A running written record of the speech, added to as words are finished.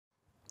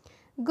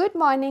Good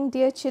morning,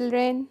 dear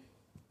children.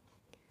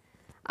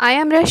 I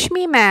am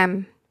Rashmi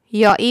ma'am,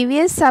 your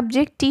EVS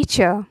subject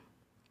teacher.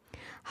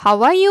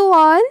 How are you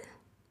all?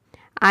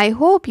 I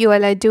hope you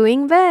all are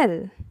doing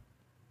well.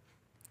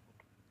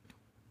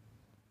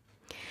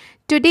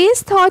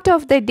 Today's thought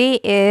of the day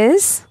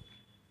is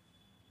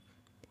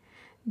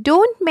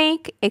don't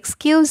make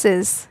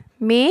excuses,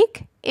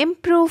 make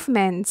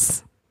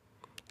improvements.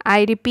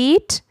 I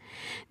repeat,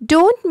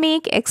 don't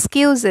make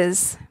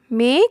excuses,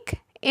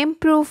 make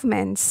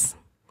improvements.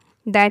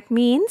 That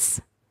means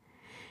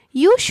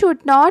you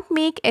should not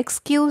make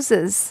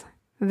excuses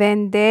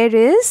when there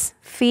is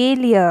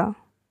failure.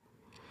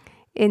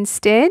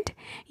 Instead,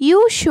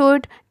 you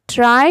should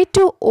try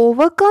to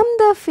overcome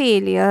the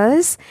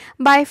failures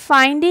by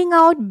finding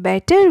out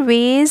better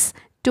ways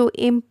to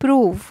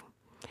improve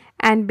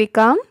and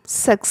become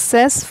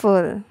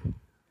successful.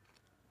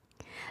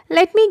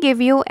 Let me give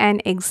you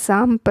an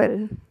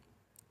example.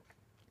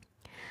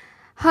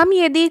 हम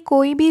यदि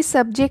कोई भी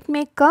subject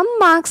में कम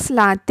marks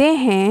लाते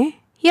हैं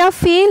या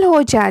fail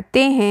हो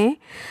जाते हैं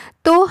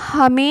तो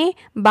हमें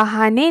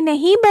बहाने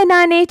नहीं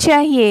बनाने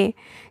चाहिए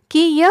कि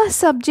यह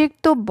सब्जेक्ट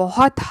तो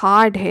बहुत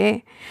हार्ड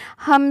है,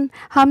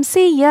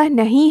 हमसे यह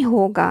नहीं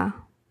होगा।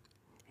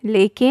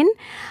 लेकिन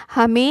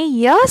हमें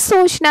यह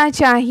सोचना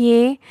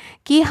चाहिए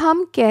कि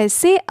हम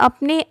कैसे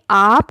अपने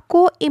आप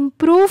को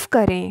इम्प्रूव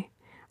करें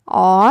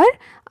और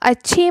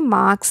अच्छे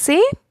मार्क्स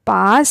से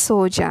पास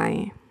हो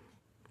जाएं।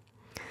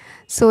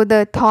 So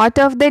the thought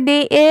of the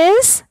day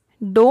is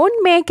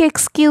don't make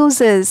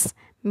excuses,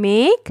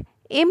 make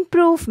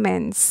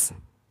improvements.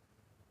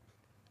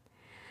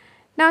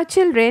 Now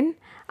children,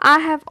 I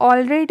have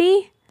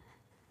already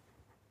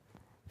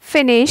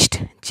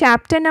finished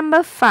chapter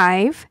number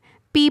 5,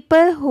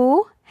 People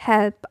Who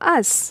Help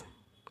Us.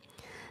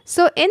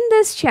 So in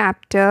this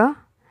chapter,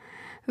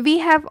 we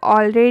have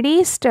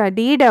already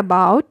studied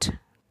about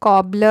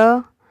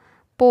cobbler,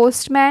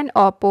 postman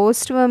or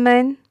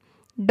postwoman,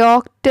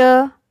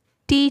 doctor,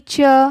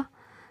 teacher,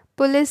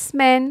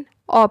 policeman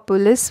or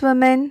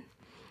policewoman,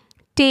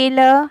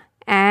 tailor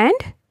and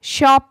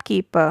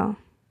shopkeeper.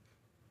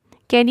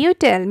 Can you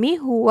tell me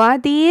who are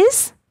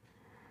these?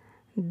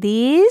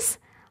 These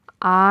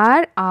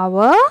are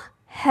our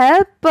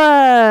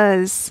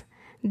helpers.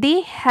 They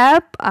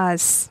help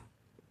us.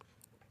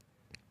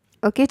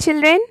 Okay,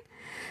 children?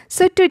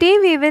 So today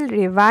we will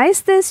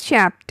revise this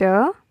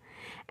chapter,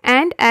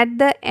 and at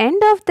the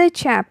end of the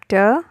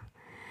chapter,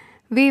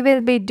 we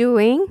will be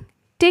doing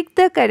tick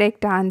the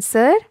correct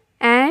answer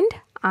and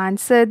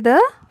answer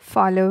the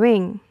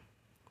following.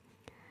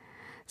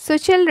 So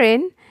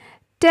children,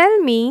 tell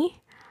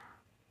me,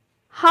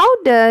 how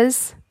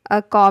does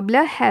a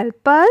cobbler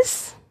help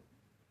us?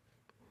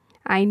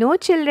 I know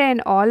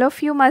children, all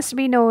of you must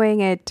be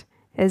knowing it,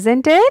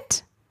 isn't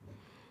it?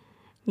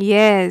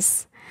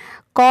 Yes,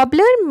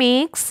 cobbler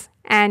makes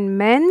and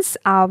mends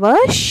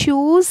our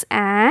shoes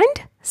and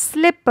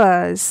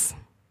slippers.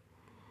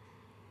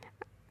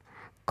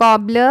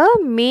 Cobbler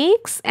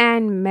makes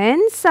and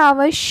mends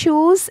our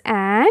shoes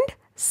and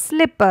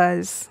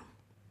slippers.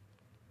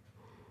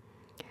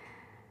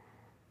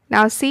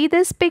 Now see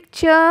this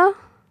picture.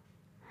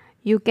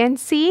 You can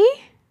see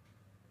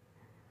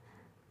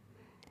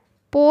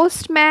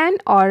postman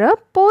or a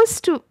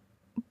postwoman.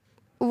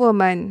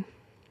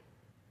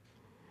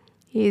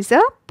 He is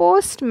a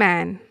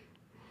postman.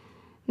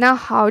 Now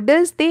how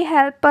does they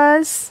help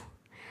us?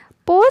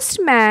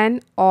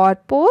 Postman or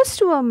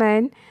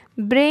postwoman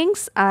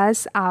brings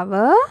us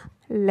our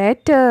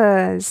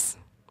letters.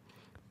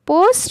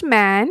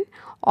 Postman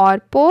or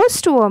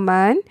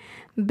postwoman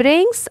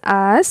brings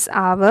us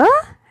our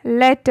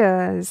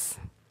letters.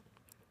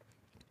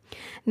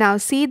 Now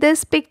see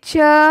this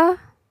picture.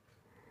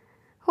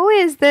 Who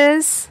is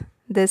this?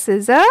 This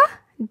is a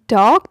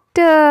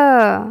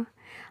doctor.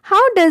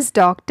 How does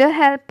doctor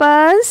help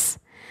us?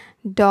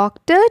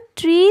 Doctor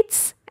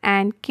treats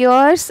and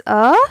cures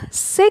a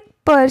sick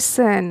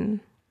person.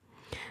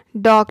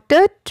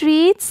 Doctor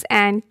treats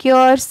and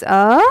cures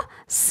a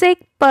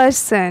sick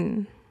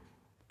person.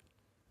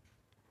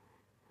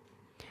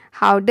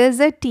 How does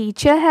a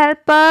teacher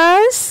help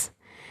us?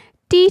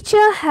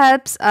 Teacher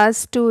helps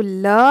us to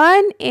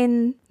learn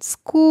in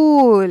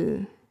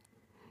school.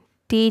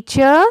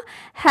 Teacher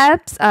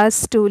helps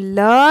us to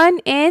learn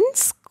in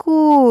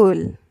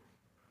school.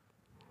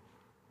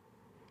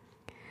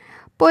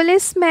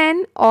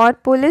 Policeman or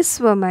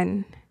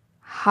policewoman,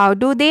 how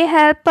do they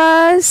help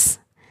us?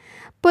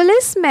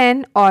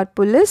 Policeman or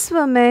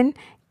policewoman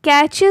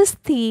catches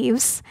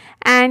thieves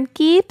and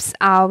keeps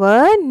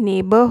our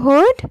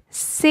neighborhood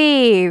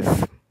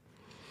safe.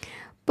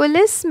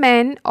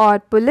 Policeman or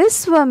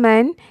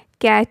policewoman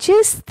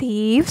catches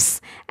thieves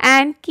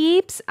and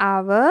keeps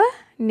our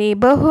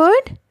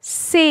neighborhood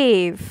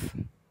safe.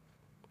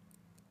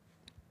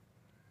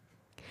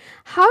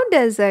 How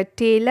does a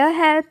tailor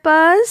help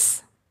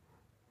us?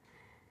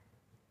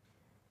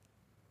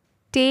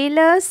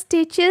 Tailor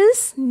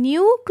stitches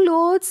new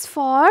clothes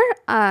for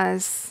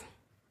us.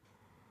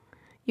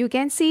 You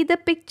can see the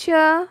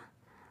picture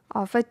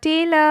of a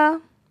tailor.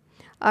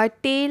 A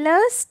tailor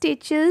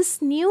stitches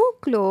new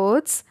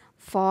clothes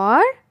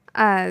for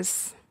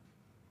us.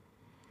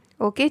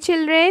 Okay,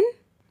 children?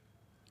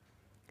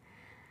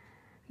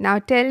 Now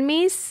tell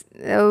me,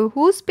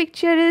 whose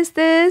picture is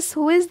this?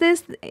 Who is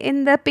this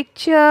in the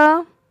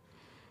picture?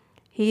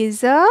 He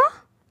is a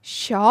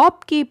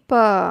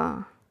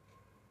shopkeeper.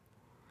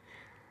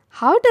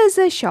 How does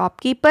a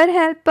shopkeeper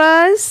help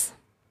us?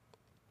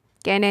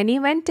 Can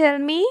anyone tell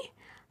me?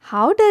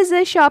 How does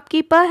a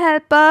shopkeeper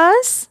help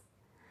us?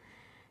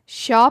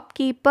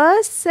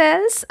 Shopkeeper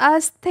sells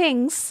us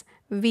things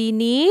we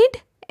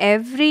need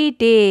every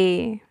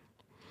day.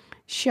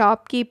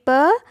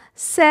 Shopkeeper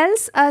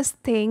sells us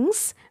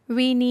things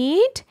we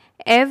need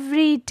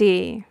every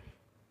day.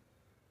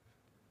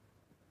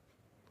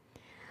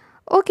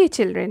 Okay,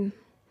 children.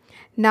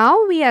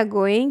 Now we are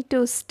going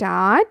to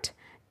start.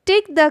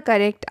 Tick the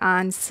correct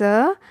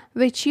answer,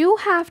 which you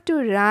have to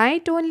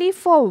write only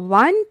for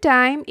one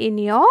time in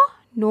your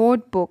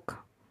notebook.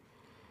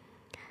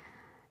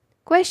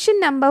 Question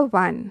number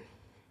 1.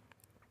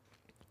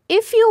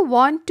 If you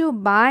want to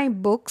buy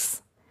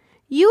books,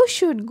 you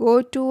should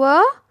go to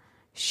a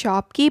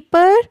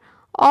shopkeeper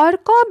or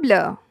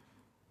cobbler.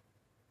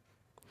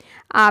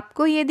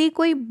 आपको यदि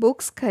कोई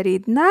books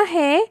खरीदना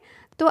है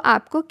तो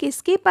आपको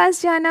किसके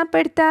पास जाना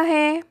पड़ता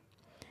है?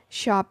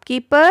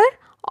 Shopkeeper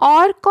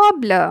or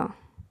cobbler?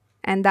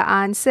 And the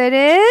answer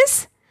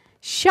is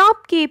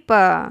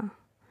shopkeeper.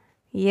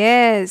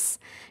 Yes,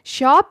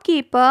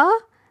 shopkeeper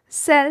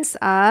sells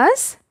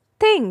us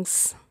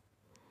things.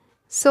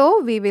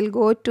 So we will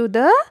go to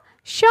the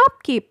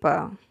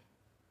shopkeeper.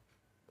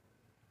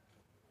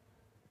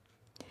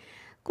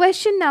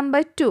 Question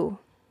number 2.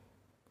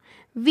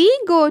 We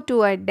go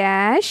to a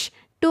dash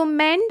to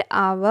mend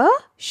our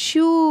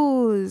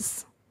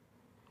shoes.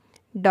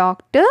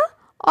 Doctor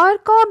or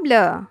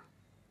cobbler?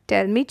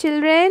 Tell me,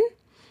 children.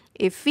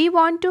 If we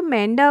want to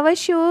mend our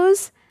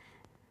shoes,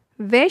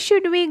 where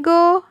should we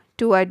go?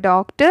 To a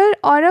doctor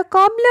or a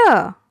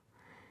cobbler?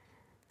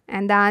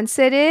 And the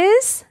answer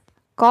is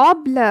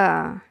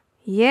cobbler.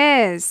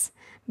 Yes,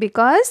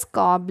 because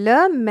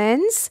cobbler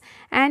mends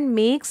and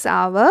makes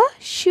our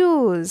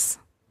shoes.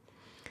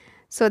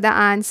 So the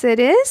answer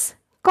is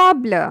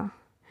cobbler.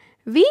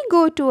 We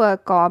go to a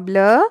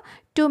cobbler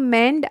to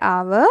mend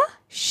our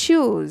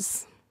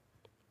shoes.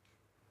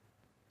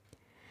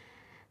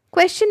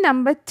 Question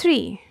number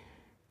 3.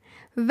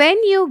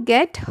 When you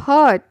get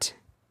hurt,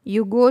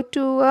 you go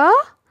to a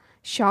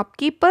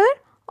shopkeeper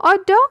or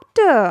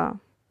doctor?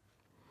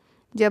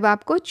 जब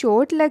आपको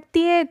चोट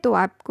लगती है तो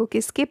आपको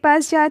किसके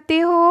पास जाते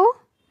हो?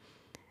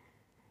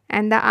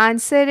 And the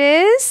answer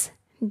is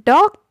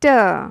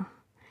doctor.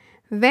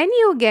 When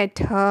you get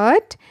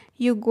hurt,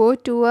 you go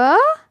to a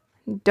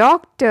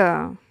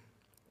doctor.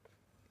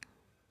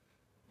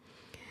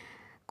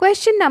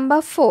 Question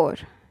number 4.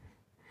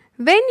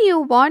 When you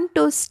want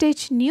to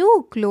stitch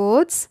new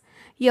clothes,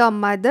 your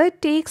mother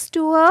takes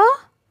to a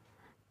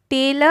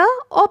tailor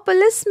or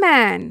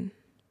policeman.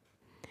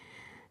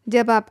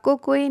 जब आपको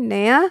कोई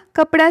नया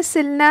कपड़ा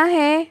सिलना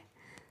है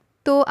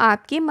तो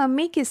आपकी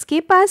mummy किसके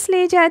पास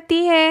ले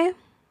जाती है?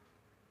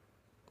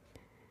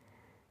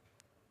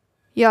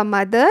 Your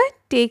mother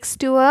takes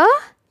to a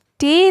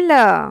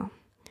tailor.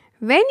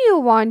 When you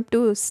want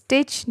to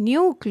stitch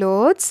new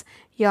clothes,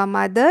 your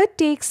mother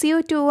takes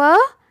you to a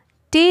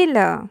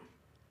tailor.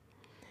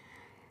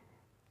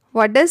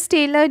 What does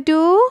tailor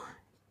do?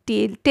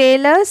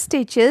 Tailor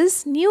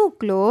stitches new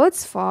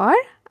clothes for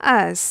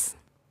us.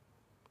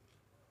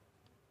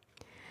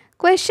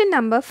 Question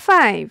number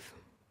 5.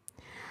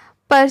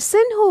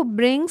 Person who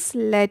brings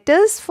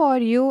letters for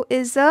you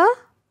is a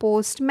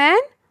postman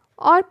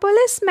or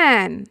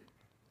policeman?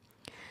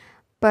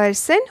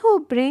 Person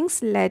who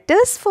brings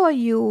letters for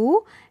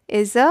you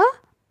is a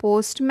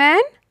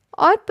postman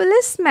or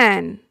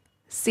policeman?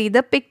 See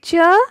the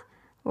picture.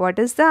 What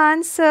is the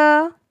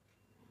answer?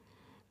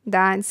 The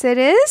answer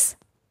is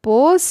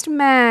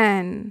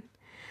postman.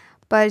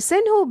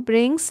 Person who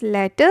brings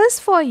letters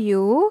for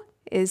you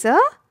is a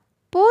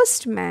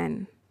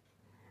postman.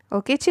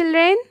 Okay,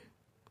 children?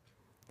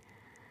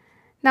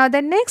 Now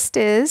the next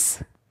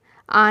is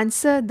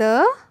answer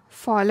the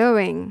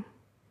following.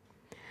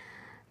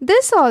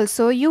 This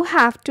also you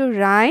have to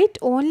write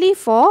only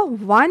for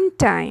one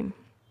time.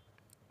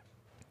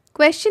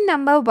 Question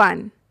number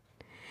 1.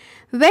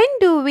 When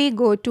do we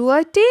go to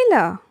a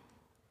tailor?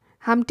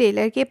 हम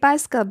Taylor के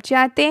पास कब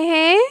जाते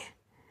हैं?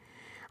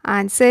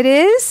 Answer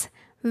is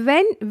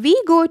when we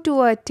go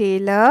to a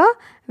tailor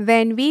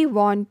when we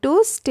want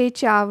to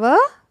stitch our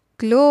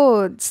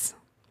clothes.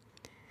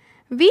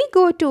 We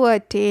go to a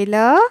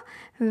tailor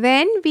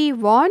when we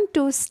want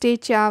to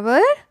stitch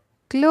our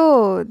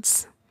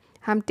clothes.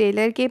 हम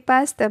Taylor के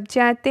पास तब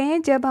जाते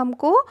हैं जब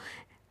हमको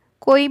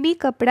कोई भी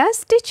कपड़ा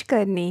स्टिच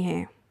करनी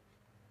है.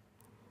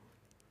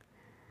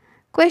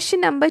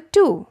 Question number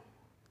 2.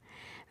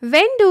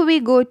 When do we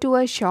go to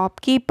a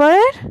shopkeeper?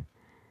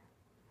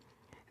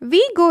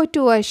 We go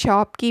to a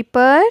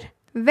shopkeeper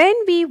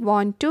when we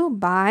want to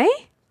buy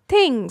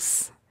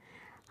things.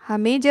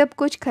 हमें जब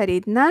कुछ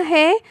खरीदना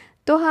है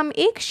तो हम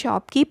एक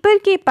शॉपकीपर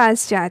के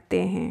पास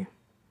जाते हैं.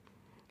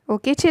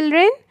 Okay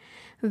children,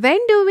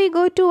 when do we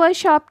go to a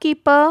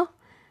shopkeeper?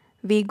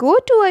 We go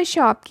to a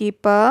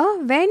shopkeeper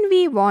when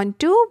we want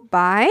to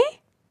buy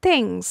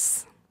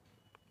things.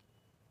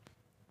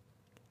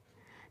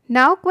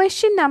 Now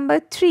question number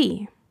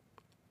 3.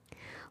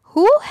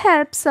 Who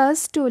helps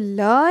us to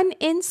learn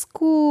in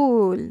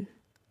school?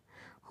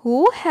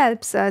 Who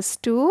helps us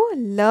to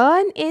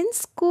learn in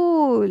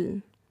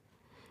school?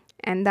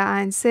 And the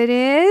answer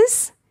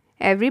is,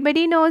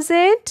 everybody knows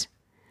it?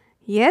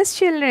 Yes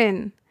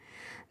children.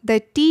 The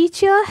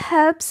teacher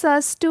helps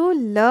us to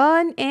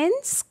learn in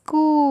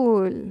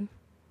school.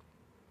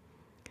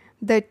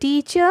 The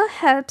teacher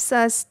helps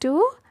us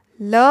to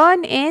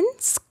learn in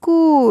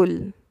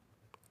school.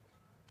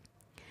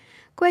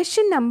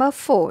 Question number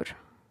 4.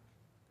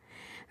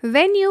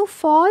 When you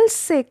fall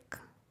sick,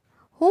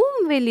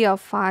 whom will your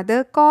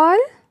father call?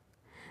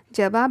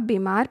 जब आप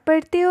बीमार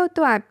पड़ते हो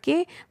तो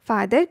आपके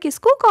father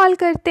किसको call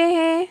करते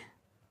हैं?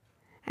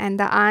 And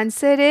the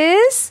answer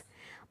is,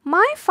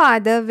 my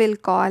father will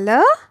call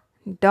a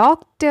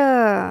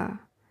doctor.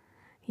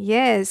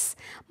 Yes,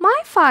 my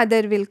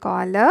father will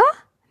call a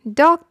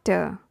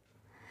doctor.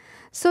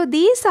 So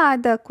these are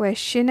the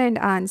question and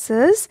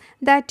answers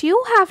that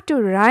you have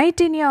to write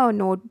in your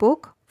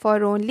notebook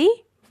for only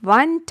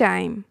one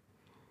time.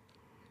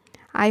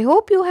 I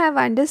hope you have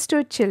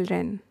understood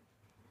children.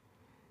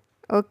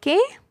 Okay?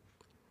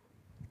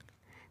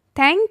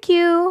 Thank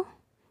you.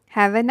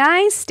 Have a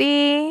nice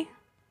day.